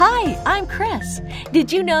I'm Chris.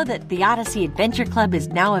 Did you know that the Odyssey Adventure Club is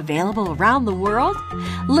now available around the world?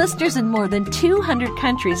 Listeners in more than 200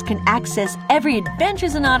 countries can access every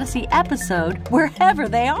Adventures in Odyssey episode wherever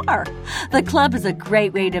they are. The club is a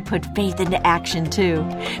great way to put faith into action, too,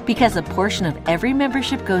 because a portion of every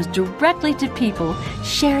membership goes directly to people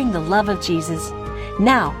sharing the love of Jesus.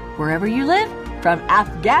 Now, wherever you live, from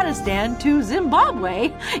Afghanistan to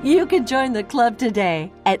Zimbabwe, you can join the club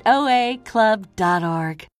today at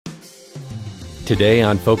oaclub.org. Today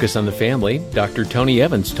on Focus on the Family, Dr. Tony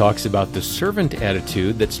Evans talks about the servant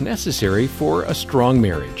attitude that's necessary for a strong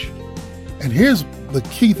marriage. And here's the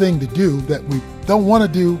key thing to do that we don't want to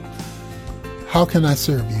do. How can I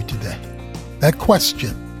serve you today? That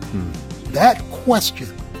question,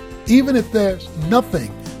 even if there's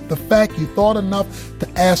nothing, the fact you thought enough to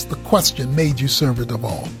ask the question made you servant of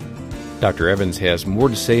all. Dr. Evans has more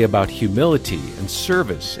to say about humility and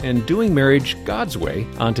service and doing marriage God's way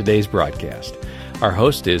on today's broadcast. Our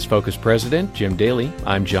host is Focus President Jim Daly.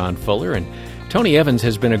 I'm John Fuller, and Tony Evans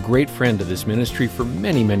has been a great friend of this ministry for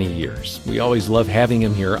many, many years. We always love having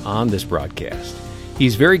him here on this broadcast.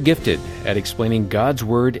 He's very gifted at explaining God's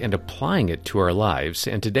Word and applying it to our lives,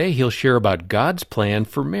 and today he'll share about God's plan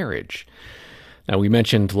for marriage. Now, we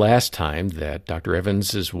mentioned last time that Dr.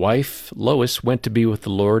 Evans' wife, Lois, went to be with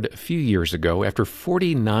the Lord a few years ago after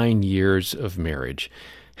 49 years of marriage.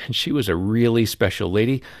 And she was a really special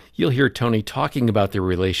lady. You'll hear Tony talking about their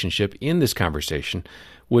relationship in this conversation,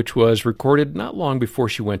 which was recorded not long before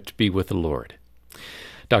she went to be with the Lord.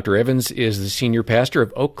 Dr. Evans is the senior pastor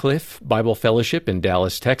of Oak Cliff Bible Fellowship in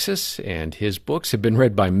Dallas, Texas, and his books have been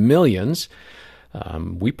read by millions.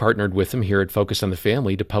 We partnered with him here at Focus on the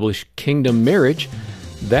Family to publish Kingdom Marriage.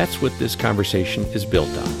 That's what this conversation is built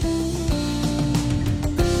on.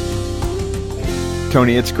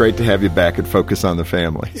 Tony, it's great to have you back at Focus on the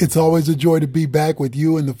Family. It's always a joy to be back with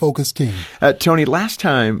you and the Focus team. Tony, last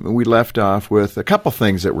time we left off with a couple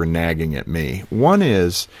things that were nagging at me. One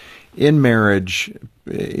is, in marriage,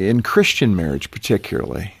 in Christian marriage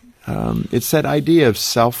particularly, it's that idea of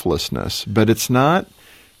selflessness, but it's not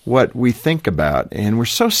what we think about, and we're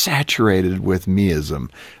so saturated with meism.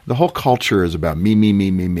 The whole culture is about me, me, me,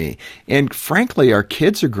 me, me. And frankly, our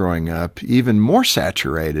kids are growing up even more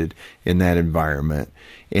saturated in that environment,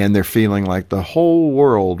 and they're feeling like the whole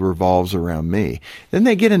world revolves around me. Then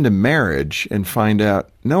they get into marriage and find out,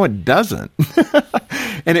 no, it doesn't.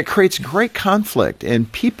 And it creates great conflict,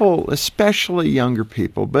 and people, especially younger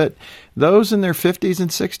people, but those in their 50s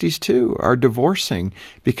and 60s too, are divorcing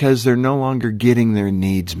because they're no longer getting their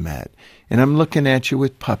needs met. And I'm looking at you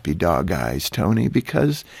with puppy dog eyes, Tony,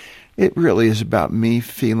 because it really is about me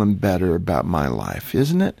feeling better about my life,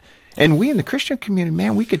 isn't it? And we in the Christian community,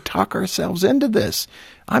 man, we could talk ourselves into this.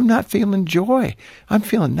 I'm not feeling joy. I'm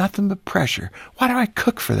feeling nothing but pressure. Why do I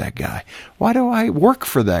cook for that guy? Why do I work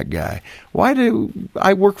for that guy? Why do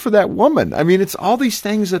I work for that woman? I mean, it's all these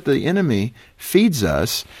things that the enemy feeds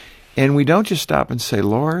us, and we don't just stop and say,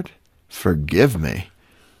 Lord, forgive me,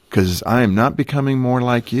 because I am not becoming more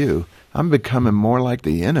like you. I'm becoming more like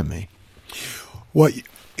the enemy. Well,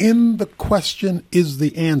 in the question is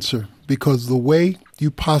the answer, because the way you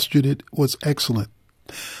postured it was excellent.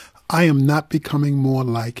 I am not becoming more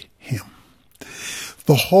like him.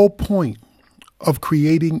 The whole point of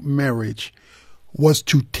creating marriage was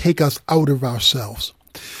to take us out of ourselves.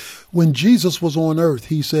 When Jesus was on earth,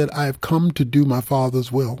 he said, I have come to do my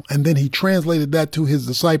Father's will. And then he translated that to his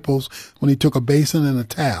disciples when he took a basin and a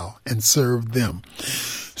towel and served them.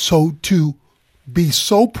 So to be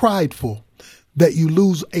so prideful that you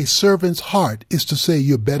lose a servant's heart is to say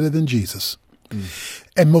you're better than Jesus.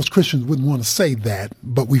 And most Christians wouldn't want to say that,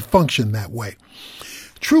 but we function that way.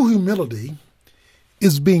 True humility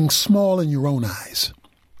is being small in your own eyes.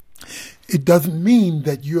 It doesn't mean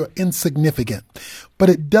that you're insignificant, but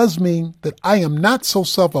it does mean that I am not so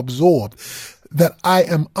self-absorbed that I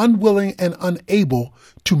am unwilling and unable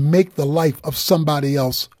to make the life of somebody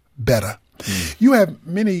else better. You have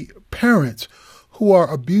many parents who are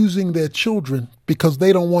abusing their children because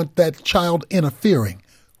they don't want that child interfering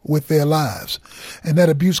with their lives. And that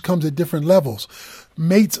abuse comes at different levels.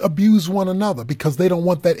 Mates abuse one another because they don't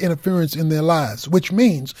want that interference in their lives, which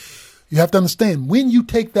means you have to understand, when you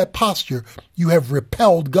take that posture, you have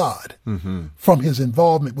repelled God from his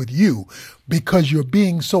involvement with you because you're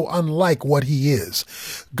being so unlike what he is.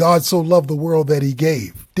 God so loved the world that he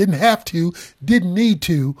gave. Didn't have to, didn't need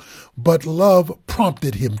to, but love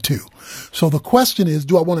prompted him to. So the question is,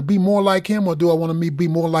 do I want to be more like him, or do I want to be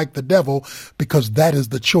more like the devil? Because that is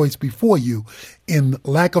the choice before you, in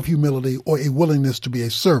lack of humility or a willingness to be a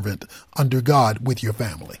servant under God with your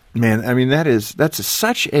family. Man, I mean, that's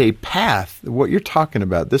such a path. What you're talking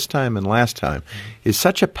about this time and last time is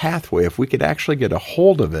such a pathway. If we could actually get a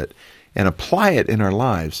hold of it and apply it in our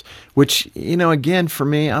lives, which, again, for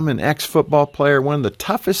me, I'm an ex-football player. One of the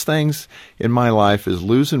toughest things in my life is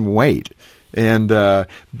losing weight. And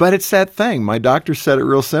but it's that thing. My doctor said it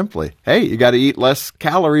real simply. Hey, you got to eat less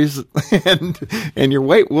calories and your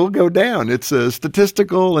weight will go down. It's a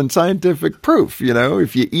statistical and scientific proof.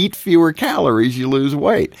 If you eat fewer calories, you lose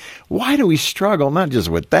weight. Why do we struggle? Not just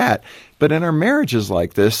with that, but in our marriages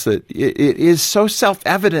like this, that it is so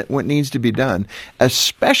self-evident what needs to be done,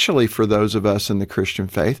 especially for those of us in the Christian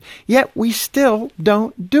faith, yet we still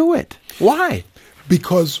don't do it. Why?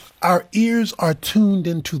 Because our ears are tuned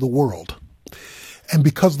into the world. And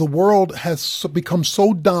because the world has become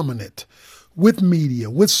so dominant with media,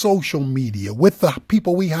 with social media, with the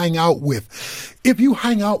people we hang out with, if you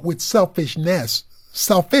hang out with selfishness,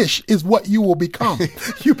 selfish is what you will become.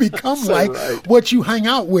 You become so like right. What you hang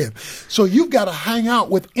out with. So you've got to hang out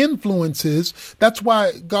with influences. That's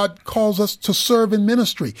why God calls us to serve in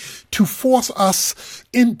ministry, to force us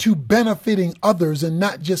into benefiting others and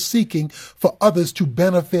not just seeking for others to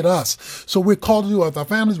benefit us. So we're called to do that with our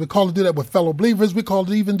families. We're called to do that with fellow believers. We're called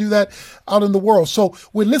to even do that out in the world. So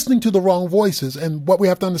we're listening to the wrong voices. And what we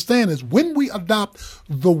have to understand is when we adopt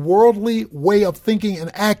the worldly way of thinking and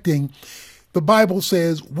acting, the Bible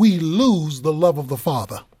says we lose the love of the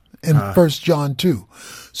Father in 1 John 2.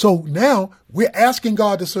 So now we're asking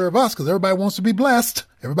God to serve us because everybody wants to be blessed.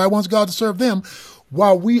 Everybody wants God to serve them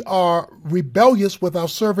while we are rebellious with our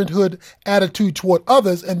servanthood attitude toward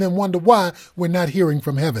others and then wonder why we're not hearing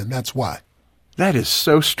from heaven. That's why. That is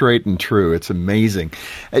so straight and true. It's amazing.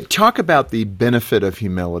 Talk about the benefit of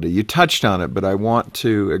humility. You touched on it, but I want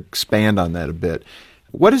to expand on that a bit.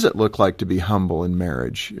 What does it look like to be humble in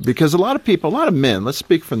marriage? Because a lot of men, let's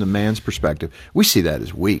speak from the man's perspective, we see that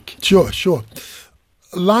as weak. Sure.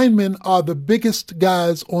 Linemen are the biggest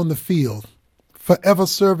guys on the field, forever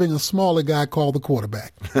serving a smaller guy called the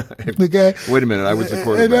quarterback. Okay? Wait a minute, I was the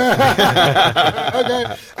quarterback.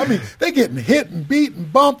 Okay? I mean, they're getting hit and beat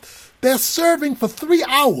and bumped. They're serving for 3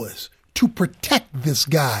 hours to protect this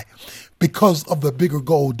guy because of the bigger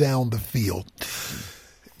goal down the field.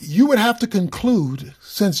 You would have to conclude,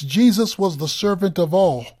 since Jesus was the servant of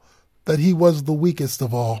all, that he was the weakest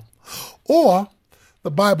of all. Or the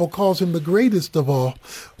Bible calls him the greatest of all,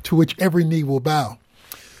 to which every knee will bow.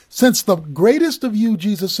 Since the greatest of you,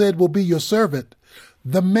 Jesus said, will be your servant,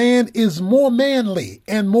 the man is more manly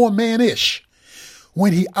and more mannish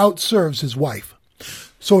when he outserves his wife.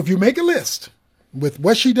 So if you make a list with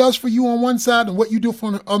what she does for you on one side and what you do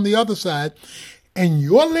for her on the other side, and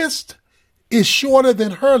your list is shorter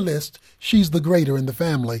than her list, she's the greater in the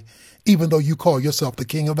family, even though you call yourself the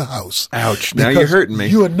king of the house. Ouch. Now you're hurting me.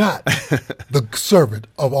 You are not the servant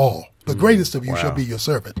of all. The greatest of you shall be your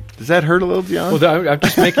servant. Does that hurt a little, John? Well, I'm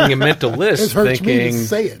just making a mental list. It hurts me to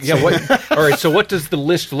say it. Yeah. All right. So what does the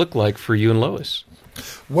list look like for you and Lois?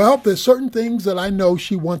 Well, there's certain things that I know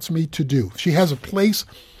she wants me to do. She has a place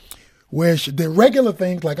where the regular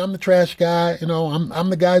things, like I'm the trash guy, I'm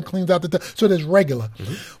the guy who cleans out so there's regular.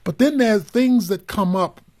 Mm-hmm. But then there's things that come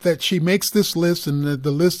up that she makes this list, and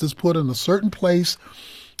the list is put in a certain place.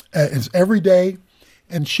 It's every day,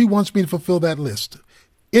 and she wants me to fulfill that list.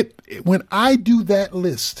 When I do that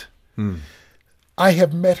list, I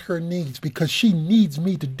have met her needs because she needs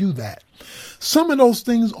me to do that. Some of those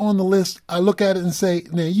things on the list, I look at it and say,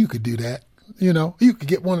 "Now you could do that." You could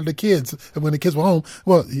get one of the kids, and when the kids were home,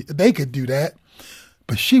 well, they could do that.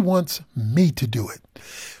 But she wants me to do it.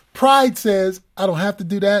 Pride says, I don't have to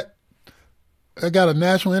do that. I got a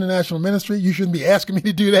national, international ministry. You shouldn't be asking me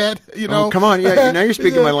to do that. Oh, come on. Yeah, now you're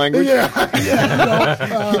speaking my language.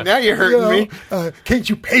 Now you're hurting me. Can't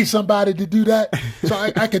you pay somebody to do that? So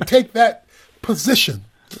I could take that position.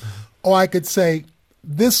 Or I could say,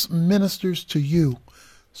 this ministers to you,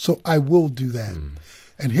 so I will do that.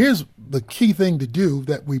 And here's the key thing to do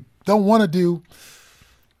that we don't want to do.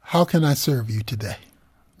 How can I serve you today?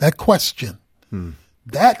 That question,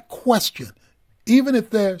 even if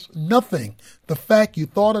there's nothing, the fact you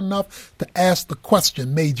thought enough to ask the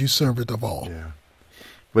question made you servant of all. Yeah.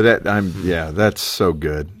 But that's so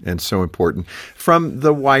good and so important. From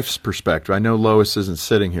the wife's perspective, I know Lois isn't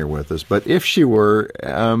sitting here with us, but if she were,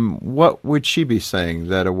 what would she be saying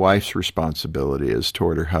that a wife's responsibility is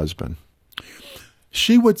toward her husband?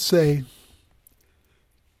 She would say,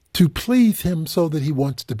 to please him so that he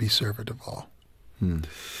wants to be servant of all.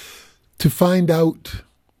 To find out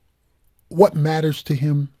what matters to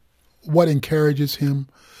him, what encourages him,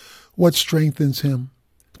 what strengthens him.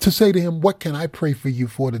 To say to him, what can I pray for you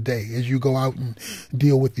for today as you go out and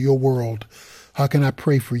deal with your world? How can I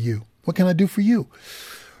pray for you? What can I do for you?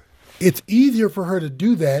 It's easier for her to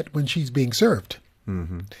do that when she's being served,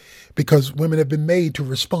 because women have been made to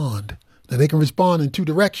respond. Now, they can respond in two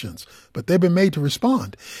directions, but they've been made to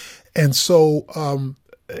respond. And so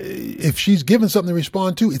if she's given something to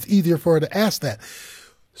respond to, it's easier for her to ask that.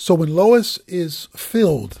 So when Lois is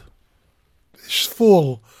filled, she's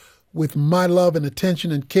full with my love and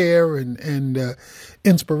attention and care and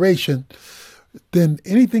inspiration, then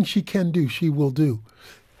anything she can do, she will do.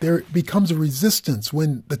 There becomes a resistance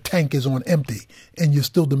when the tank is on empty and you're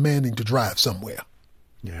still demanding to drive somewhere.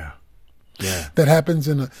 Yeah. That happens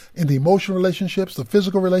in the emotional relationships, the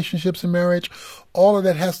physical relationships in marriage. All of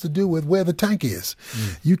that has to do with where the tank is.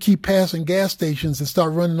 You keep passing gas stations and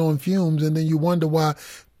start running on fumes, and then you wonder why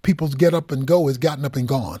people's get up and go has gotten up and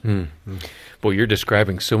gone. Well, you're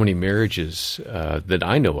describing so many marriages that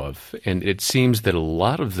I know of, and it seems that a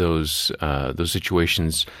lot of those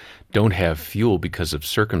situations don't have fuel because of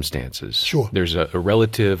circumstances. Sure. There's a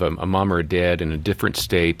relative, a mom or a dad in a different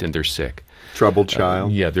state, and they're sick. Troubled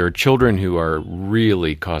child. There are children who are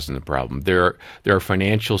really causing the problem. There are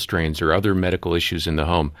financial strains or other medical issues in the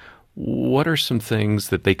home. What are some things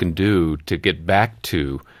that they can do to get back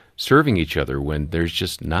to serving each other when there's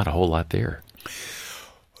just not a whole lot there?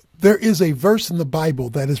 There is a verse in the Bible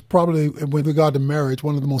that is probably, with regard to marriage,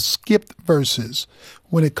 one of the most skipped verses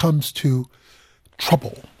when it comes to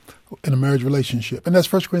trouble in a marriage relationship. And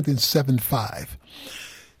that's 1 Corinthians 7:5.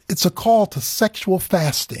 It's a call to sexual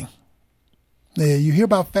fasting. Now, you hear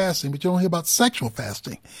about fasting, but you don't hear about sexual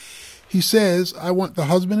fasting. He says, I want the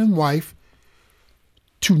husband and wife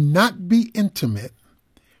to not be intimate,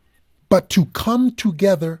 but to come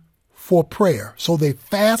together for prayer. So they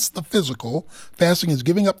fast the physical. Fasting is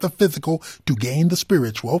giving up the physical to gain the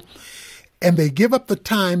spiritual. And they give up the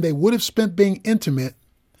time they would have spent being intimate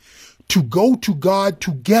to go to God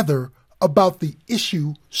together about the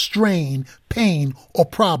issue, strain, pain, or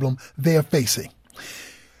problem they're facing.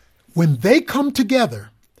 When they come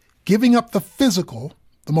together, giving up the physical,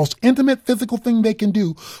 the most intimate physical thing they can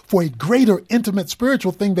do for a greater intimate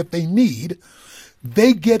spiritual thing that they need,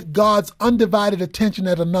 they get God's undivided attention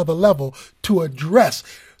at another level to address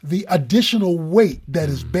the additional weight that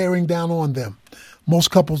is bearing down on them. Most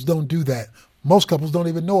couples don't do that. Most couples don't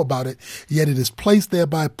even know about it, yet it is placed there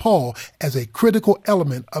by Paul as a critical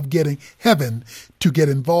element of getting heaven to get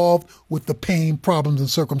involved with the pain, problems, and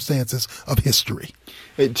circumstances of history.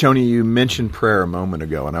 Hey, Tony, you mentioned prayer a moment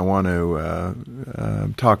ago, and I want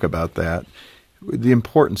to talk about that. The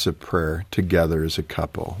importance of prayer together as a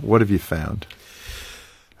couple. What have you found?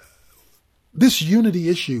 This unity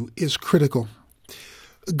issue is critical.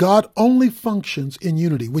 God only functions in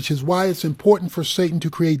unity, which is why it's important for Satan to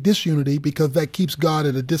create disunity, because that keeps God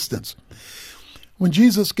at a distance. When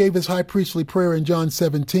Jesus gave his high priestly prayer in John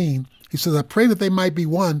 17, he says, I pray that they might be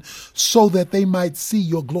one so that they might see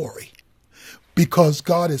your glory, because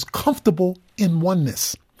God is comfortable in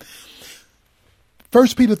oneness.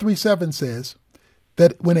 1 Peter 3:7 says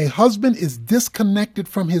that when a husband is disconnected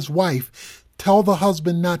from his wife, tell the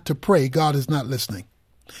husband not to pray. God is not listening,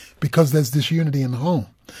 because there's disunity in the home.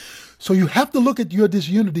 So you have to look at your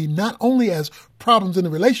disunity not only as problems in the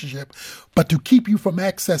relationship, but to keep you from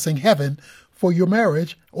accessing heaven for your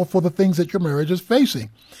marriage or for the things that your marriage is facing.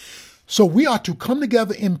 So we are to come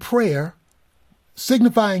together in prayer,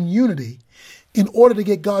 signifying unity, in order to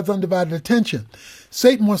get God's undivided attention.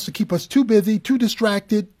 Satan wants to keep us too busy, too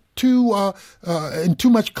distracted, in too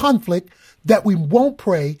much conflict, that we won't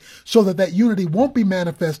pray, so that unity won't be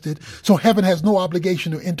manifested, so heaven has no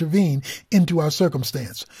obligation to intervene into our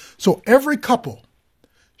circumstance. So every couple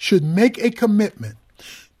should make a commitment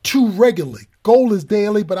to regularly, goal is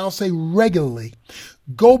daily, but I'll say regularly,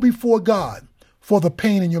 go before God for the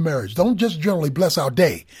pain in your marriage. Don't just generally bless our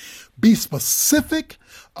day. Be specific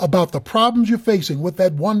about the problems you're facing with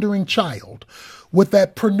that wandering child, with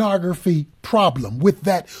that pornography problem, with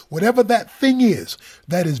that, whatever that thing is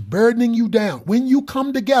that is burdening you down. When you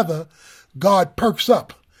come together, God perks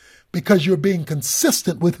up, because you're being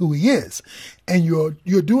consistent with who he is. And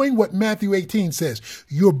you're doing what Matthew 18 says.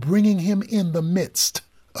 You're bringing him in the midst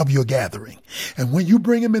of your gathering. And when you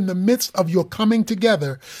bring him in the midst of your coming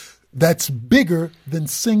together, that's bigger than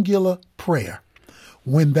singular prayer,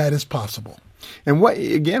 when that is possible. And what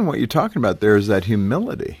you're talking about there is that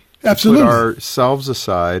humility. Absolutely. Put ourselves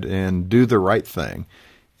aside and do the right thing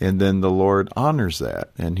And then the Lord honors that,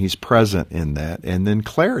 and He's present in that, and then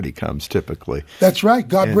clarity comes typically. That's right.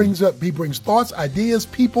 God brings thoughts, ideas,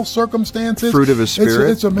 people, circumstances. Fruit of His Spirit,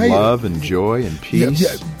 it's amazing. Love and joy and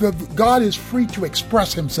peace. God is free to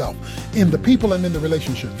express Himself in the people and in the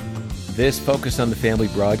relationship. This Focus on the Family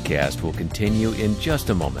broadcast will continue in just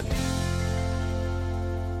a moment.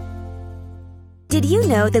 Did you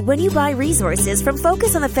know that when you buy resources from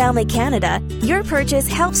Focus on the Family Canada, your purchase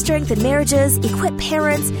helps strengthen marriages, equip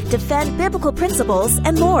parents, defend biblical principles,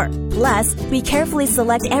 and more? Plus, we carefully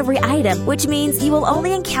select every item, which means you will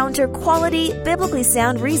only encounter quality, biblically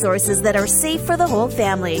sound resources that are safe for the whole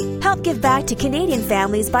family. Help give back to Canadian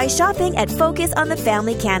families by shopping at Focus on the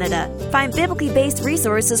Family Canada. Find biblically based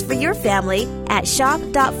resources for your family at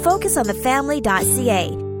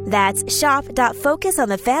shop.focusonthefamily.ca. That's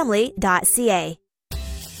shop.focusonthefamily.ca.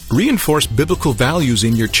 Reinforce biblical values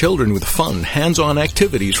in your children with fun, hands-on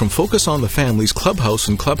activities from Focus on the Family's Clubhouse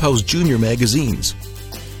and Clubhouse Junior magazines.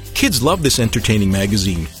 Kids love this entertaining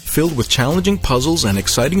magazine, filled with challenging puzzles and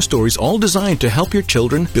exciting stories, all designed to help your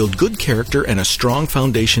children build good character and a strong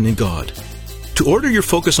foundation in God. To order your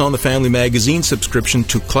Focus on the Family magazine subscription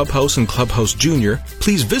to Clubhouse and Clubhouse Junior,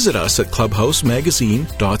 please visit us at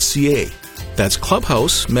clubhousemagazine.ca. That's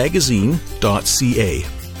clubhousemagazine.ca.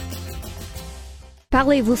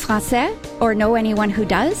 Parlez-vous français or know anyone who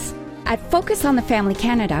does? At Focus on the Family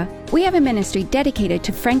Canada, we have a ministry dedicated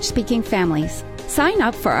to French-speaking families. Sign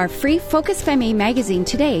up for our free Focus Famille magazine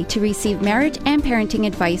today to receive marriage and parenting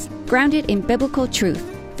advice grounded in biblical truth.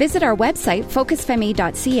 Visit our website,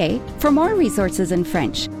 focusfamille.ca, for more resources in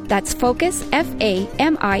French. That's focus, F-A-M-I-L-L-E.ca.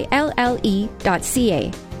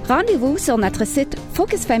 Rendez-vous sur notre site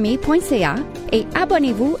focusfamille.ca et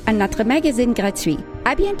abonnez-vous à notre magazine gratuit.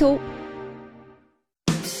 À bientôt!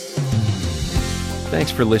 Thanks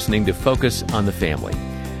for listening to Focus on the Family.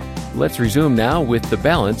 Let's resume now with the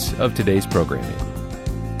balance of today's programming.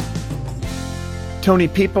 Tony,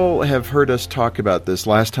 people have heard us talk about this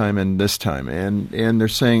last time and this time, and they're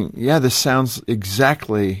saying, yeah, this sounds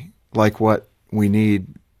exactly like what we need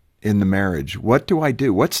in the marriage. What do I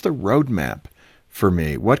do? What's the roadmap for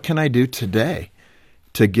me? What can I do today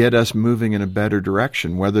to get us moving in a better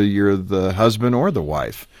direction, whether you're the husband or the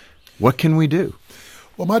wife? What can we do?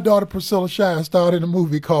 Well, my daughter Priscilla Shire starred in a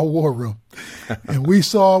movie called War Room, and we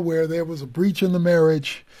saw where there was a breach in the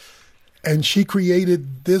marriage, and she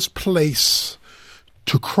created this place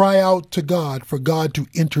to cry out to God for God to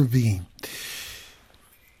intervene.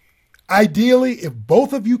 Ideally, if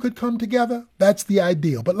both of you could come together, that's the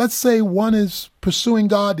ideal. But let's say one is pursuing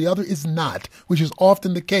God, the other is not, which is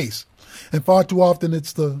often the case. And far too often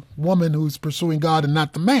it's the woman who's pursuing God and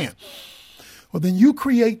not the man. Well, then you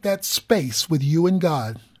create that space with you and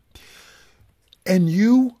God, and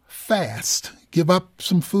you fast, give up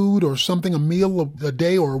some food or something, a meal a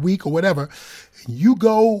day or a week or whatever. And you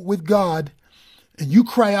go with God and you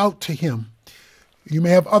cry out to Him. You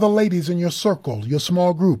may have other ladies in your circle, your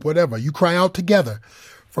small group, whatever. You cry out together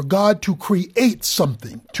for God to create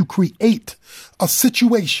something, to create a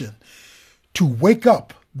situation, to wake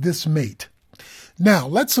up this mate. Now,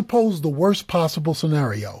 let's suppose the worst possible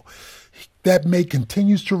scenario. That mate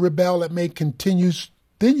continues to rebel, that mate continues,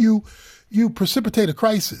 then you precipitate a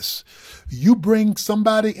crisis. You bring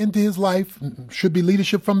somebody into his life, should be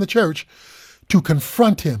leadership from the church, to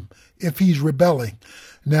confront him if he's rebelling.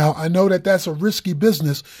 Now, I know that that's a risky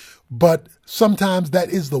business, but sometimes that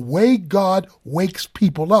is the way God wakes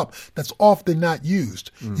people up. That's often not used.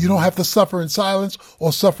 Mm-hmm. You don't have to suffer in silence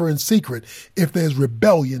or suffer in secret if there's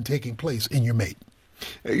rebellion taking place in your mate.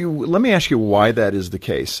 Let me ask you why that is the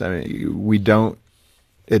case. I mean, we don't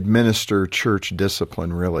administer church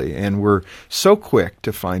discipline, really, and we're so quick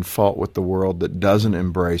to find fault with the world that doesn't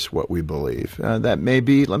embrace what we believe. That may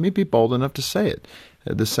be, let me be bold enough to say it,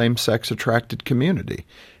 the same-sex attracted community.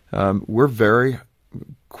 We're very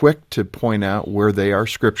quick to point out where they are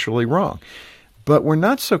scripturally wrong. But we're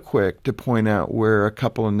not so quick to point out where a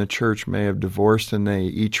couple in the church may have divorced and they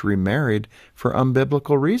each remarried for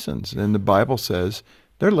unbiblical reasons. And the Bible says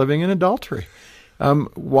they're living in adultery.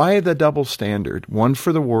 Why the double standard? One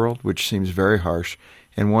for the world, which seems very harsh,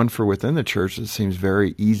 and one for within the church that seems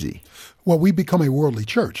very easy. Well, we become a worldly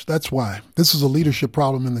church. That's why. This is a leadership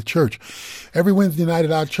problem in the church. Every Wednesday night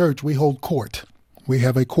at our church, we hold court. We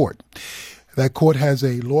have a court. That court has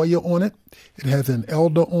a lawyer on it, it has an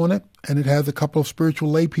elder on it, and it has a couple of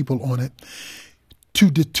spiritual lay people on it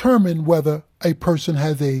to determine whether a person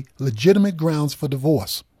has a legitimate grounds for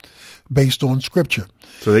divorce based on Scripture.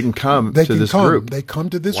 So they can come to this group. They come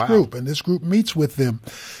to this group, and this group meets with them.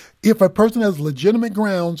 If a person has legitimate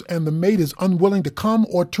grounds and the mate is unwilling to come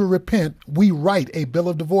or to repent, we write a bill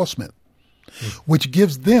of divorcement. which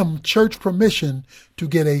gives them church permission to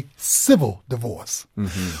get a civil divorce.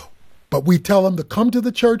 But we tell them to come to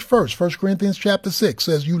the church first. 1 Corinthians chapter 6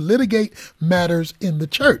 says you litigate matters in the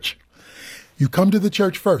church. You come to the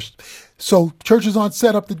church first. So churches aren't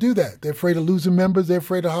set up to do that. They're afraid of losing members. They're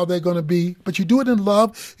afraid of how they're going to be. But you do it in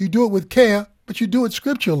love. You do it with care, but you do it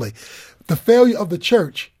scripturally. The failure of the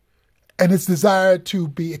church and its desire to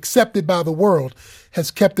be accepted by the world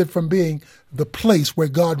has kept it from being the place where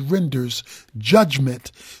God renders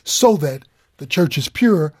judgment so that the church is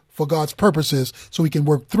pure for God's purposes so he can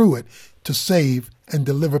work through it to save and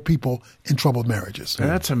deliver people in troubled marriages.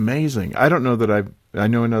 That's amazing. I don't know that I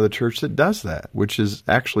know another church that does that, which is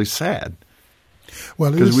actually sad.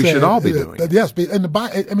 Well, because we should all be doing it. Yes, and the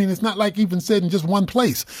Bible, I mean, it's not like even said in just one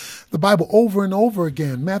place. The Bible over and over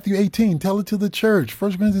again. Matthew 18, tell it to the church.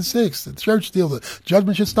 1 Corinthians 6, the church deals with it.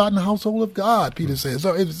 Judgment should start in the household of God, Peter says.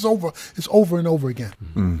 So it's over and over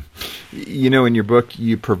again. You know, in your book,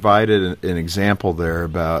 you provided an example there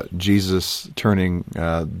about Jesus turning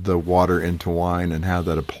the water into wine and how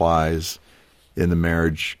that applies in the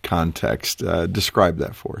marriage context. Describe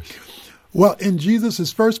that for us. Well, in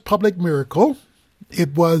Jesus' first public miracle,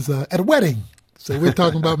 it was at a wedding. So we're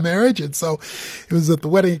talking about marriage. And so it was at the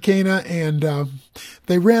wedding at Cana, and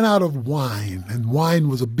they ran out of wine. And wine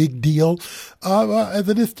was a big deal, as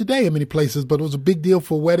it is today in many places, but it was a big deal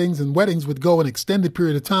for weddings. And weddings would go an extended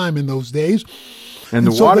period of time in those days. And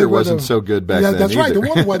the water wasn't so good back then That's either. right. The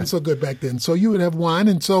water wasn't so good back then. So you would have wine.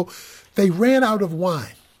 And so they ran out of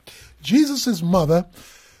wine. Jesus' mother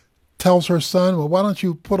tells her son, well, why don't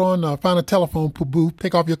you find a telephone booth,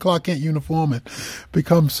 take off your Clark Kent uniform and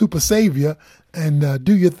become super savior and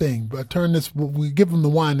do your thing. But we give them the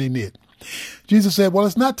wine they need. Jesus said, well,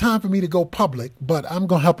 it's not time for me to go public, but I'm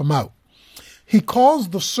going to help them out. He calls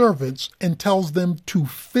the servants and tells them to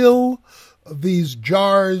fill these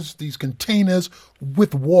jars, these containers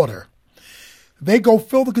with water. They go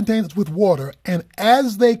fill the containers with water, and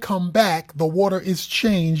as they come back, the water is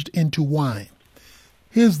changed into wine.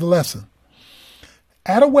 Here's the lesson.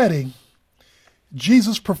 At a wedding,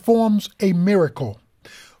 Jesus performs a miracle,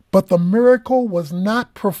 but the miracle was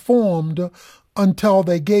not performed until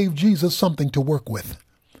they gave Jesus something to work with.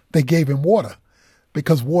 They gave him water,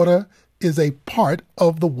 because water is a part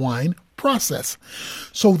of the wine process.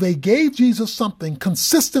 So they gave Jesus something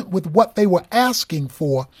consistent with what they were asking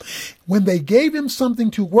for. When they gave him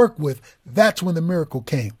something to work with, that's when the miracle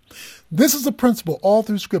came. This is a principle all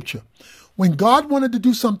through Scripture. When God wanted to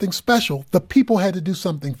do something special, the people had to do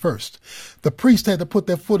something first. The priest had to put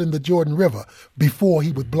their foot in the Jordan River before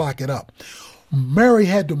he would block it up. Mary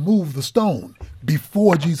had to move the stone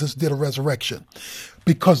before Jesus did a resurrection,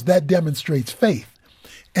 because that demonstrates faith.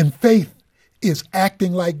 And faith is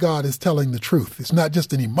acting like God is telling the truth. It's not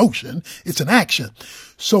just an emotion, it's an action.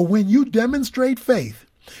 So when you demonstrate faith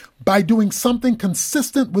by doing something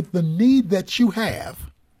consistent with the need that you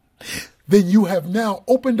have, then you have now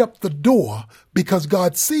opened up the door, because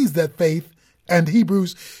God sees that faith. And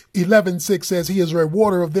Hebrews 11:6 says he is a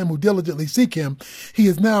rewarder of them who diligently seek him. He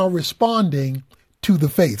is now responding to the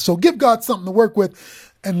faith. So give God something to work with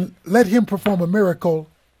and let him perform a miracle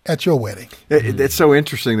at your wedding. It's so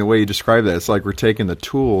interesting the way you describe that. It's like we're taking the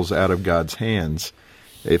tools out of God's hands,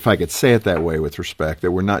 if I could say it that way with respect,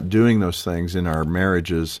 that we're not doing those things in our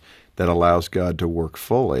marriages that allows God to work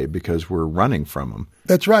fully because we're running from him.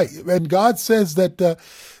 That's right. And God says that,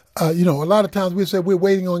 a lot of times we say we're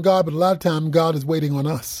waiting on God, but a lot of times God is waiting on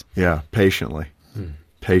us. Yeah, patiently.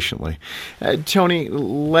 Patiently. Tony,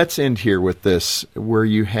 let's end here with this, where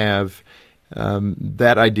you have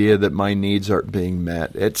that idea that my needs aren't being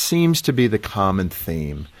met. It seems to be the common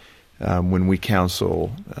theme when we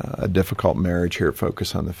counsel a difficult marriage here at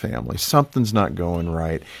Focus on the Family. Something's not going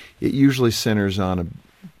right. It usually centers on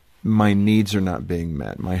my needs are not being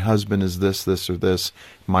met. My husband is this, this, or this.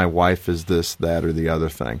 My wife is this, that, or the other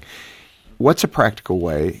thing. What's a practical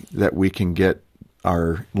way that we can get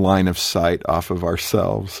our line of sight off of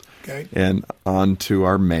ourselves and onto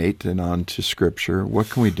our mate and onto Scripture?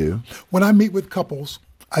 What can we do? When I meet with couples,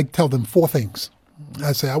 I tell them 4 things.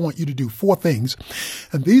 I say, I want you to do 4 things.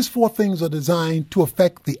 And these 4 things are designed to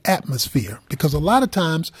affect the atmosphere, because a lot of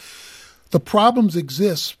times the problems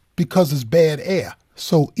exist because it's bad air.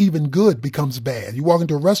 So even good becomes bad. You walk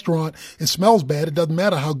into a restaurant, it smells bad. It doesn't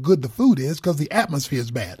matter how good the food is because the atmosphere is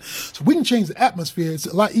bad. So we can change the atmosphere. It's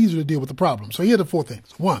a lot easier to deal with the problem. So here are the 4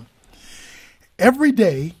 things. 1, every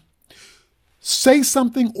day, say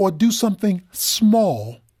something or do something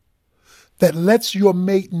small that lets your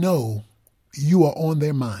mate know you are on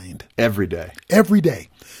their mind. Every day. Every day.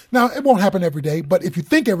 Now, it won't happen every day, but if you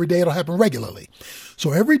think every day, it'll happen regularly.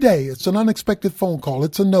 So every day, it's an unexpected phone call.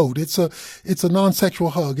 It's a note. It's a non-sexual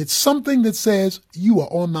hug. It's something that says, you are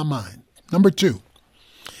on my mind. Number 2,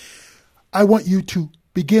 I want you to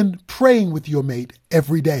begin praying with your mate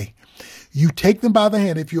every day. You take them by the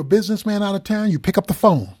hand. If you're a businessman out of town, you pick up the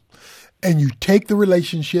phone and you take the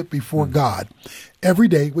relationship before God every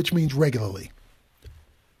day, which means regularly.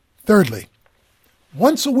 Thirdly,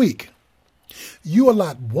 once a week, you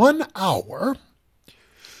allot 1 hour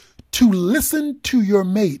to listen to your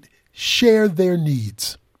mate share their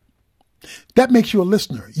needs. That makes you a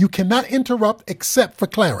listener. You cannot interrupt except for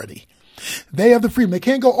clarity. They have the freedom. They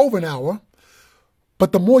can't go over an hour,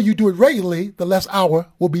 but the more you do it regularly, the less hour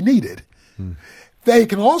will be needed. They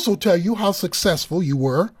can also tell you how successful you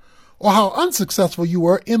were or how unsuccessful you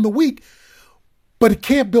were in the week, but it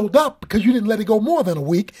can't build up because you didn't let it go more than a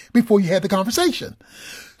week before you had the conversation.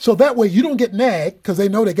 So that way you don't get nagged because they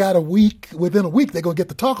know they got a week. Within a week, they're going to get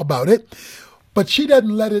to talk about it. But she doesn't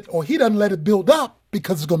let it, or he doesn't let it build up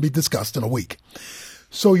because it's going to be discussed in a week.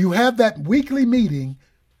 So you have that weekly meeting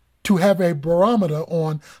to have a barometer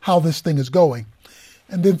on how this thing is going.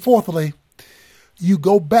 And then fourthly, you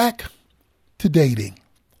go back to dating.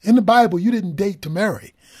 In the Bible, you didn't date to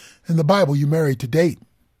marry. In the Bible, you married to date.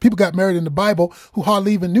 People got married in the Bible who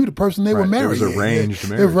hardly even knew the person they were marrying. There was arranged marriages.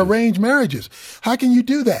 There were arranged marriages. How can you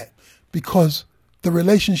do that? Because the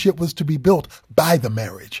relationship was to be built by the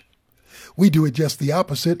marriage. We do it just the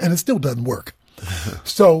opposite, and it still doesn't work.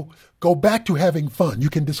 So go back to having fun.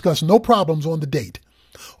 You can discuss no problems on the date.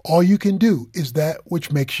 All you can do is that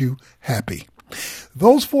which makes you happy.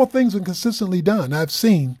 Those 4 things are consistently done. I've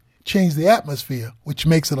seen change the atmosphere, which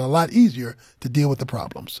makes it a lot easier to deal with the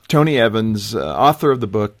problems. Tony Evans, author of the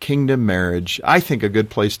book Kingdom Marriage. I think a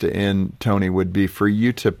good place to end, Tony, would be for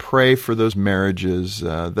you to pray for those marriages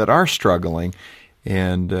that are struggling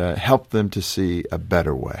and help them to see a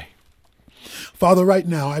better way. Father, right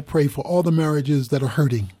now I pray for all the marriages that are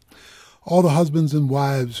hurting, all the husbands and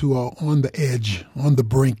wives who are on the edge, on the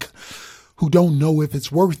brink, who don't know if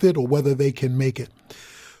it's worth it or whether they can make it.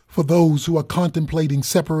 For those who are contemplating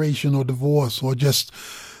separation or divorce or just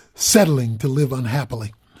settling to live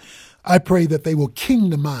unhappily, I pray that they will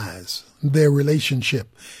kingdomize their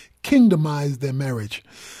relationship, kingdomize their marriage,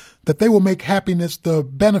 that they will make happiness the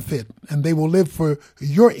benefit and they will live for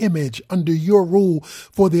your image under your rule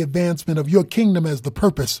for the advancement of your kingdom as the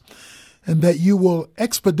purpose, and that you will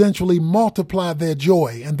exponentially multiply their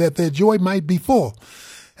joy and that their joy might be full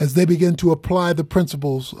as they begin to apply the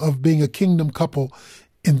principles of being a kingdom couple,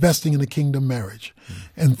 investing in a kingdom marriage.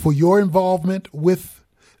 And for your involvement with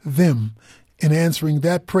them in answering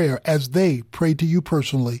that prayer as they pray to you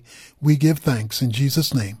personally, we give thanks in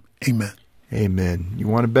Jesus' name. Amen. Amen. You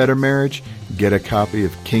want a better marriage? Get a copy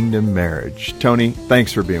of Kingdom Marriage. Tony,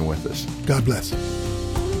 thanks for being with us. God bless.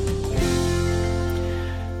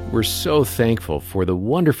 We're so thankful for the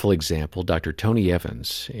wonderful example Dr. Tony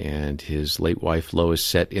Evans and his late wife Lois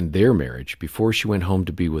set in their marriage before she went home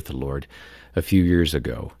to be with the Lord a few years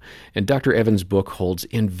ago. And Dr. Evans' book holds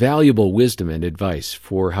invaluable wisdom and advice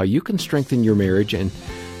for how you can strengthen your marriage and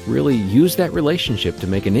really use that relationship to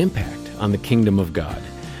make an impact on the kingdom of God.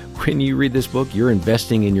 When you read this book, you're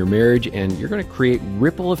investing in your marriage and you're going to create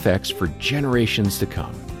ripple effects for generations to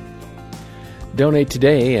come. Donate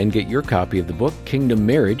today and get your copy of the book Kingdom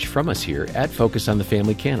Marriage from us here at Focus on the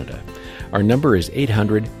Family Canada. Our number is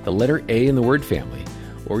 800, the letter A in the word family,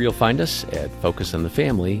 or you'll find us at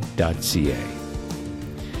focusonthefamily.ca.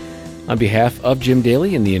 On behalf of Jim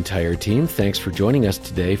Daly and the entire team, thanks for joining us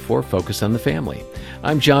today for Focus on the Family.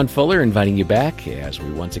 I'm John Fuller, inviting you back as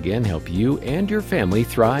we once again help you and your family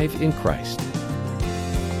thrive in Christ.